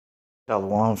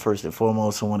Shalom, first and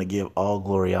foremost, I want to give all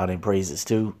glory, honor, and praises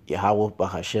to Yahweh,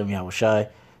 Bahashem, Yahushai,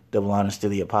 double honors to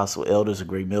the apostle elders, a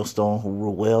great millstone who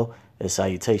rule well, and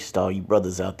salutations to all you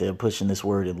brothers out there pushing this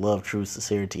word in love, truth,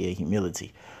 sincerity, and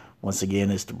humility. Once again,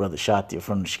 it's the brother Shatia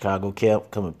from the Chicago camp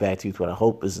coming back to you with what I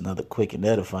hope is another quick and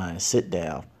edifying sit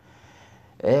down.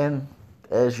 And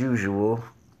as usual,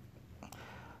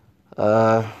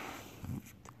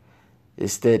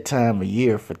 it's that time of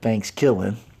year for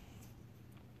Thanksgiving.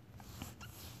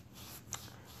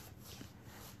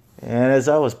 And as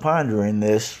I was pondering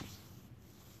this,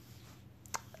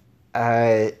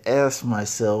 I asked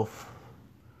myself,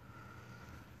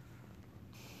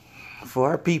 for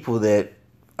our people that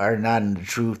are not in the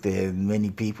truth and many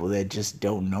people that just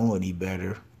don't know any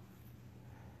better,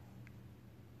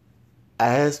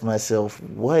 I asked myself,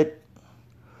 what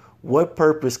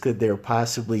purpose could there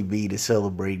possibly be to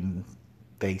celebrating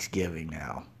Thanksgiving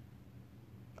now?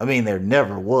 I mean, there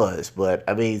never was, but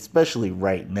I mean, especially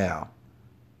right now.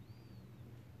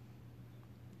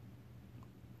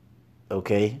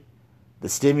 Okay? The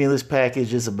stimulus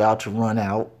package is about to run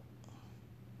out.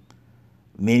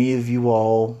 Many of you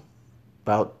all,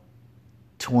 about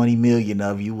 20 million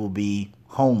of you, will be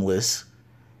homeless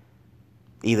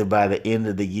either by the end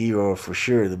of the year or for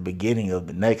sure the beginning of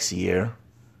the next year.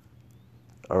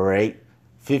 All right?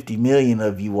 50 million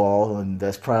of you all, and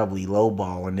that's probably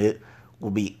lowballing it,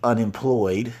 will be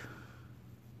unemployed.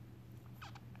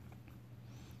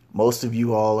 Most of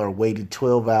you all are waiting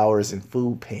 12 hours in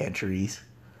food pantries.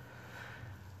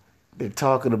 They're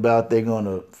talking about they're going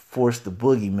to force the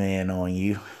boogeyman on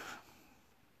you.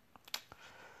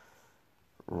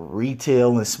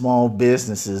 Retail and small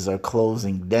businesses are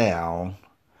closing down.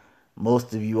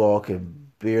 Most of you all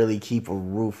can barely keep a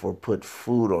roof or put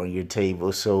food on your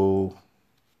table, so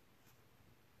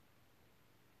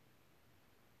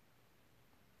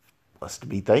what's to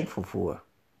be thankful for?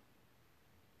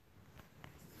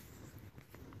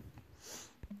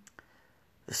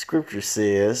 The scripture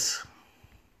says,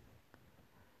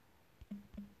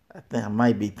 I think I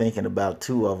might be thinking about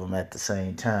two of them at the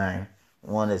same time.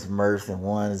 One is mirth and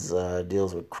one is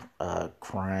deals with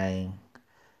crying.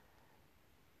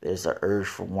 There's an urge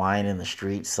for wine in the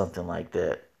streets, something like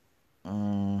that.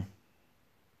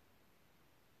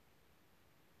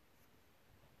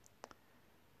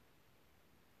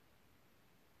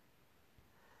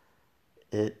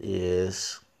 It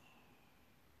is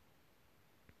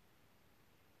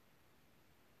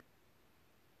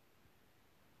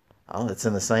it's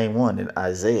in the same one in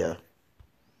Isaiah.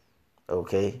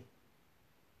 Okay.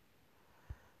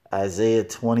 Isaiah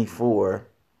 24.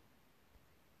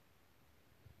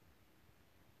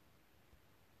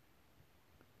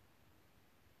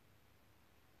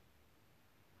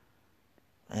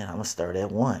 Man, I'm going to start at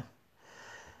 1.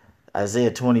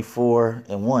 Isaiah 24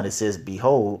 and 1, it says,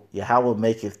 Behold, Yahweh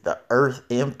maketh the earth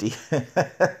empty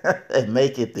and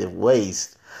maketh it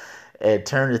waste, and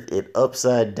turneth it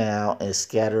upside down, and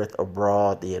scattereth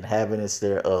abroad the inhabitants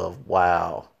thereof.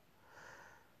 Wow.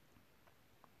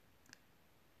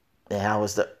 And how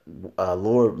is the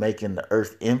Lord making the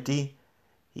earth empty?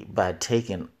 By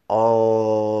taking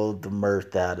all the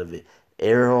mirth out of it.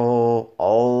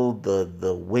 All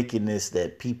the wickedness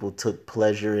that people took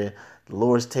pleasure in, the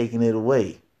Lord's taking it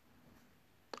away.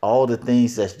 All the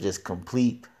things that's just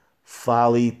complete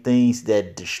folly, things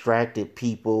that distracted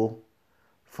people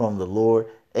from the Lord,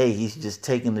 hey, he's just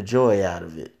taking the joy out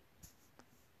of it.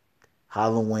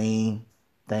 Halloween,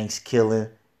 Thanksgiving,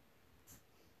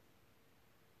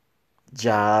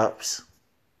 jobs,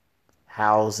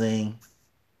 housing.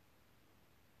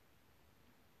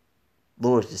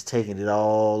 Lord's just taking it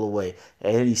all away.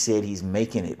 And he said he's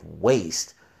making it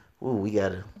waste. Ooh, we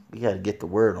gotta get the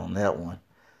word on that one.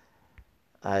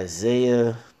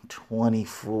 Isaiah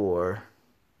 24.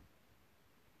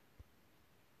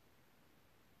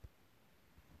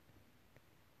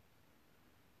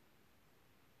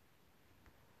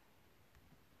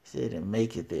 He said it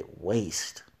maketh it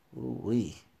waste.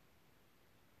 Ooh-wee.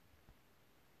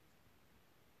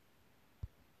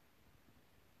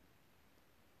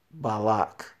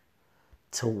 Balak.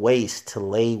 To waste, to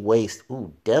lay waste.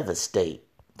 Ooh, devastate.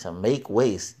 To make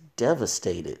waste,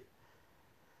 devastated.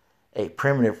 A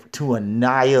primitive, to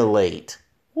annihilate.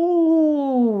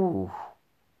 Ooh.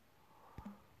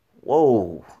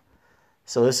 Whoa.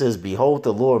 So it says, Behold,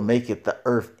 the Lord maketh the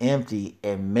earth empty,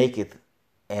 and maketh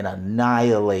and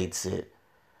annihilates it,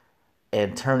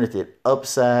 and turneth it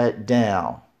upside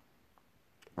down.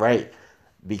 Right?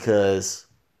 Because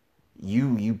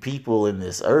you people in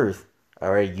this earth,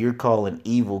 all right, you're calling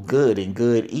evil good and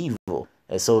good evil.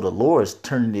 And so the Lord's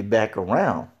turning it back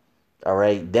around. All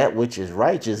right. That which is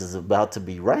righteous is about to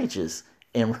be righteous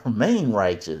and remain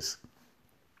righteous.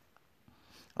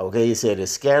 Okay. It said, it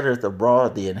scattereth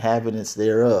abroad the inhabitants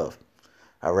thereof.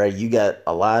 All right. You got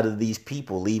a lot of these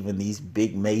people leaving these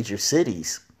big major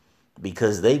cities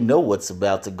because they know what's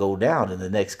about to go down in the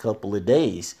next couple of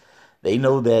days. They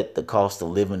know that the cost of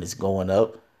living is going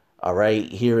up. All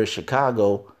right. Here in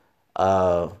Chicago,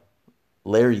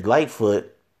 Larry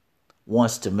Lightfoot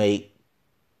wants to make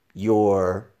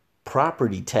your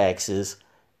property taxes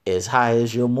as high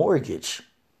as your mortgage.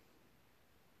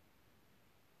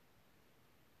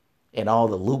 And all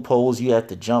the loopholes you have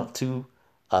to jump to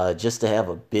just to have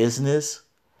a business.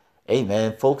 Hey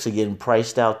man, folks are getting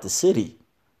priced out the city.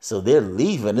 So they're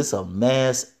leaving. It's a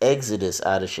mass exodus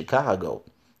out of Chicago.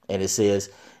 And it says,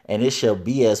 and it shall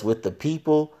be as with the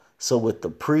people, so with the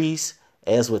priest,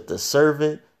 as with the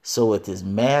servant, so with his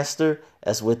master,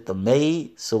 as with the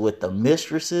maid, so with the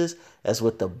mistresses, as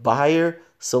with the buyer,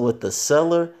 so with the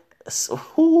seller,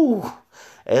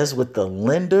 as with the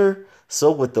lender,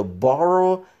 so with the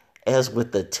borrower, as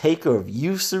with the taker of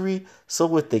usury, so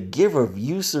with the giver of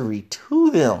usury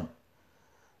to them.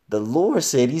 The Lord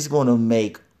said he's going to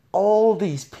make all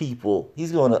these people,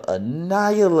 he's going to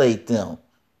annihilate them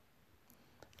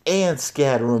and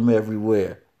scatter them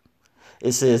everywhere.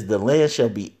 It says the land shall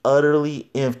be utterly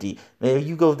empty. Man,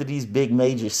 you go to these big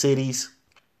major cities,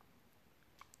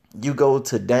 you go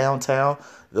to downtown,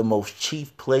 the most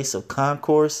chief place of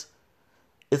concourse,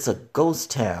 it's a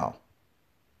ghost town.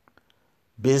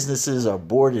 Businesses are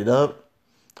boarded up.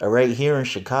 All right, here in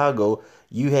Chicago,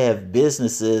 you have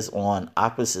businesses on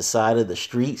opposite side of the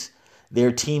streets.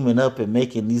 They're teaming up and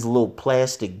making these little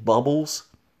plastic bubbles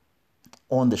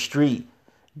on the street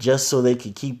just so they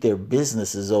can keep their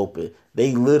businesses open.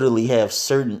 They literally have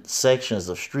certain sections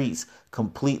of streets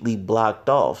completely blocked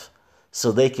off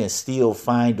so they can still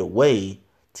find a way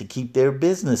to keep their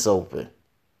business open.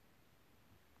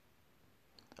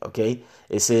 Okay,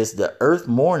 it says the earth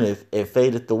mourneth and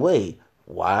fadeth away.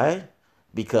 Why?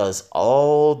 Because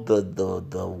all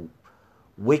the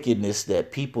wickedness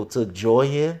that people took joy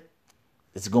in,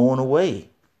 it's going away.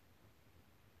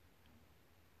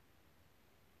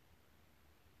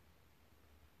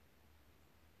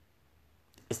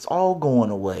 It's all going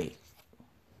away.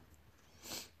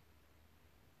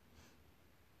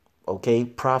 Okay,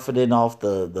 profiting off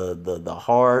the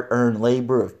hard-earned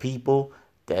labor of people,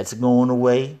 that's going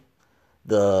away.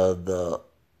 The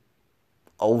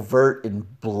overt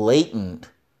and blatant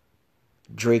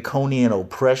draconian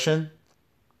oppression,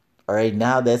 all right,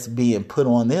 now that's being put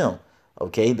on them.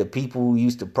 Okay, the people who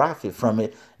used to profit from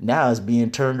it now is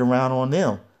being turned around on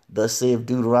them. Thus saith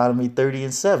Deuteronomy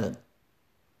 30:7.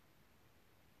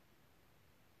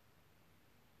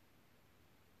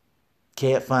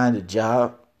 Can't find a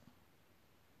job.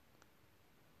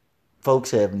 Folks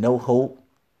have no hope.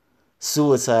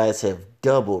 Suicides have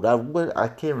doubled. I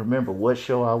can't remember what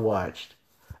show I watched.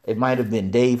 It might have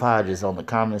been Dave Hodges on the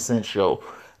Common Sense Show,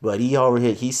 but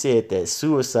he said that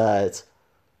suicides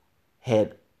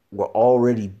were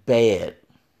already bad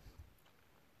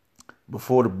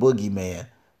before the boogeyman.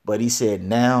 But he said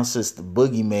now, since the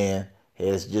boogeyman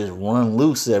has just run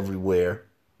loose everywhere,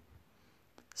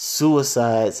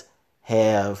 suicides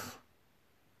have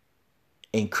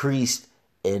increased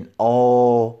in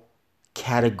all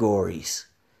categories.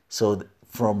 So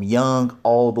from young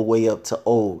all the way up to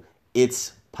old,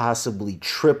 it's possibly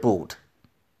tripled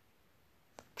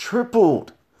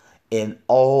in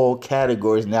all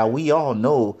categories. Now we all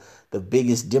know the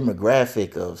biggest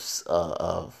demographic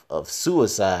of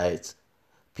suicides,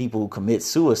 people who commit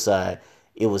suicide,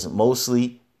 it was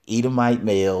mostly Edomite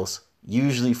males,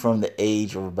 usually from the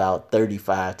age of about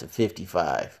 35 to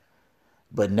 55.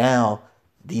 But now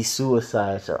these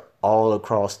suicides are all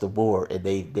across the board and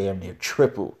they damn near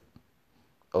tripled.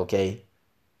 Okay?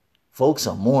 Folks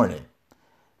are mourning.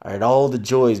 All right, all the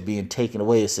joy is being taken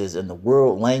away. It says, in the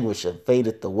world language and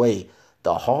fadeth away.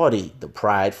 The haughty, the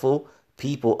prideful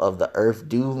people of the earth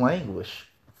do languish.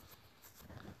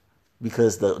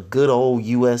 Because the good old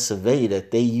US of A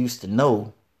that they used to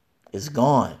know is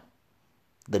gone.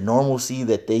 The normalcy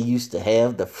that they used to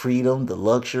have, the freedom, the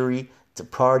luxury to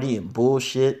party and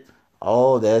bullshit,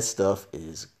 all that stuff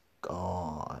is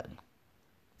gone.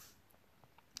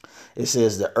 It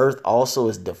says the earth also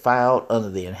is defiled under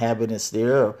the inhabitants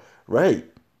thereof. Right.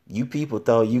 You people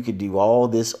thought you could do all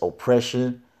this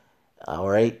oppression, all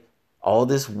right, all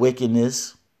this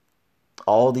wickedness,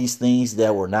 all these things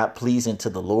that were not pleasing to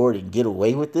the Lord and get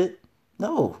away with it?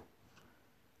 No.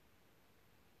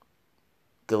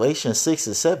 Galatians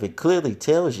 6:7 clearly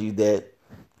tells you that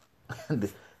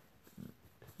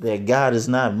that God is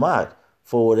not mocked.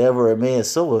 For whatever a man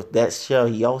soweth, that shall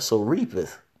he also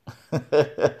reapeth.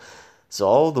 So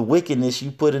all the wickedness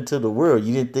you put into the world,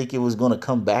 you didn't think it was going to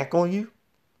come back on you?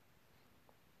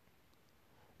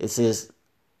 It says,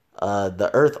 the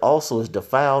earth also is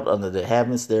defiled under the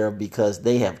inhabitants thereof because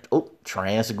they have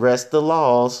transgressed the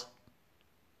laws,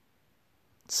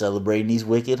 celebrating these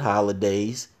wicked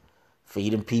holidays,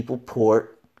 feeding people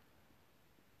pork.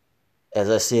 As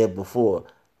I said before,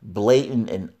 blatant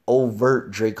and overt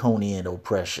draconian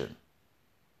oppression.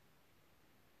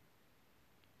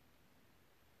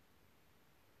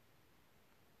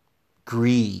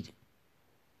 Greed. It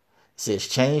says,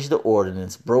 change the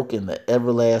ordinance, broken the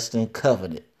everlasting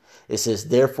covenant. It says,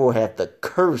 therefore hath the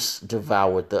curse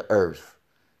devoured the earth,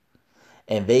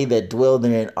 and they that dwell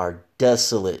therein are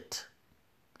desolate.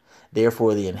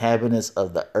 Therefore the inhabitants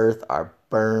of the earth are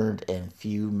burned, and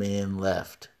few men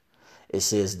left. It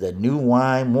says, the new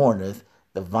wine mourneth,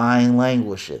 the vine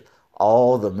languisheth,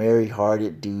 all the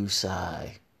merry-hearted do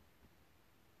sigh.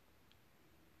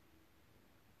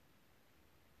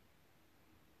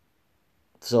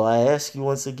 So I ask you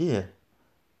once again,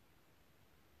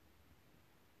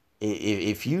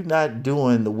 if you're not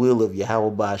doing the will of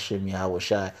Yahweh Bashem Yahweh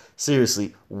Shai,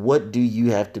 seriously, what do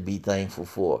you have to be thankful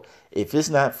for? If it's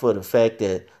not for the fact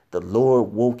that the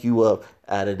Lord woke you up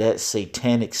out of that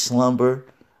satanic slumber,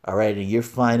 all right, and you're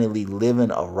finally living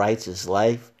a righteous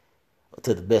life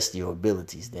to the best of your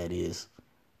abilities, that is,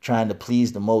 trying to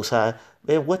please the Most High,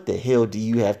 man, what the hell do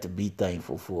you have to be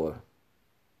thankful for?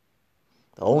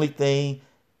 The only thing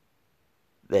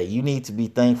that you need to be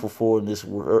thankful for in this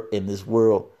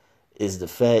world is the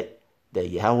fact that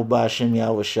Yahweh Bashem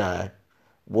Yahweh Shai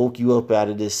woke you up out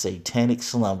of this satanic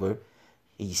slumber.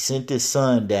 He sent his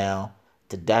son down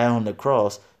to die on the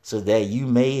cross so that you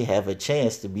may have a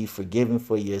chance to be forgiven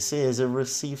for your sins and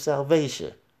receive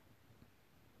salvation.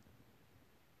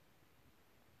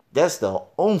 That's the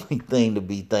only thing to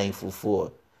be thankful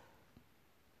for.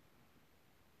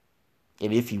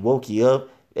 And if he woke you up,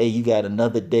 hey, you got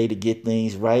another day to get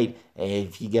things right. And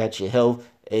if you got your health,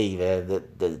 hey, man,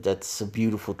 that's a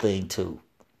beautiful thing too.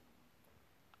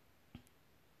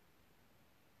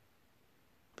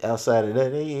 Outside of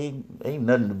that, ain't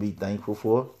nothing to be thankful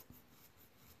for.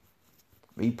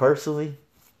 Me personally,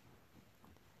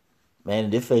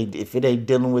 man, if it ain't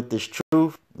dealing with this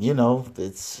truth,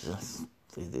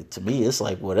 to me it's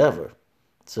like whatever.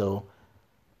 So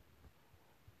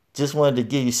just wanted to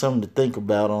give you something to think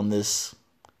about on this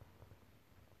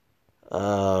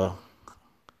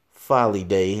folly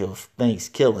day of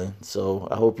Thanksgiving. So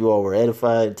I hope you all were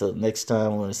edified. Until next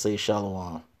time, I'm going to say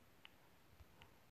shalom.